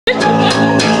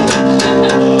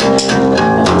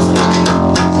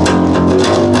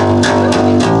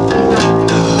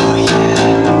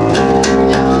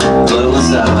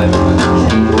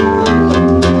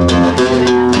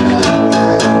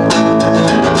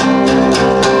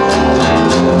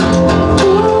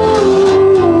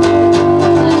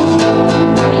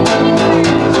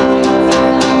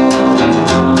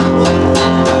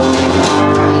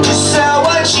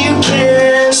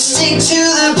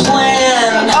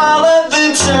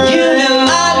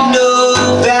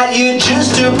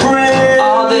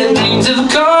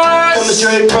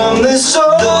From the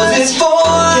source, those it's for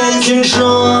can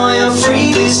control your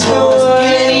free discourse.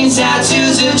 Getting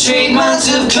tattoos of trademarks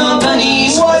of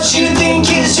companies. What you think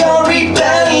is your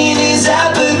rebellion is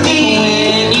apathy.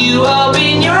 When you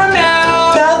open your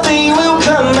mouth, nothing will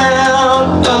come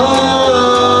out. Oh,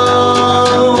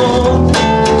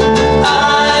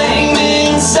 I'm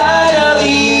inside of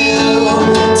you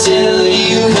till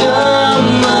you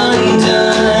come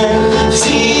undone.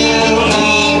 Feel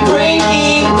me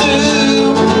breaking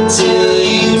through till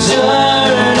you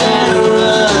turn and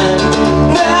run.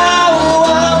 Now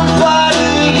I'm part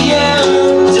of you.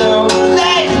 Don't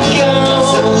let go,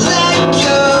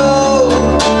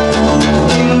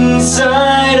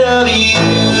 inside of you.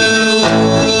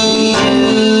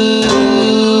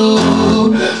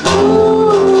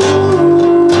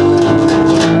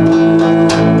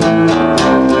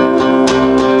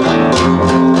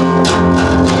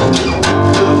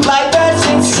 Like that's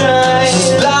inside,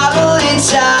 bottle it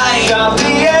tight,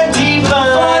 copy and divine.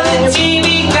 For the TV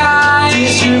guide,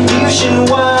 distribution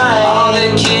wide. All the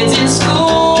kids in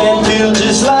school can feel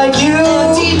just like you.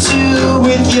 Empty too,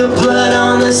 with your blood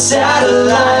on the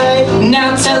satellite.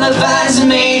 Now televised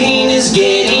mating is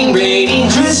getting rating.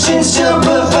 Christians still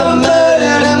prefer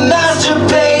murder to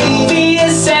masturbating. Via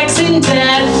sex and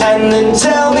death, and then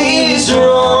tell me it's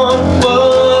wrong.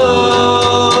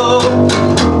 Whoa,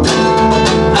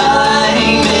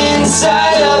 I'm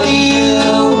inside of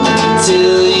you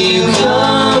till you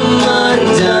come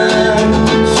undone.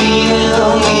 Feel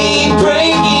me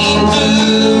breaking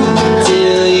through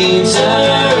till you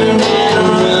turn and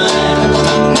run.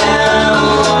 Now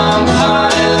I'm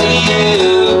part of you.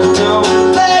 Don't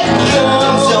let go,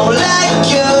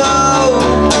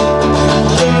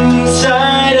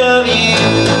 inside of you.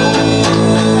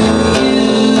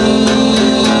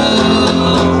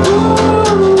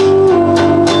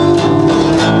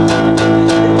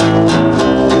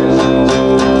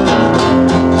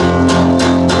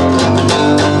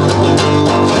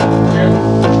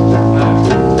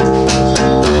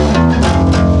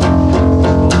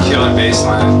 Killer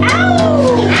baseline.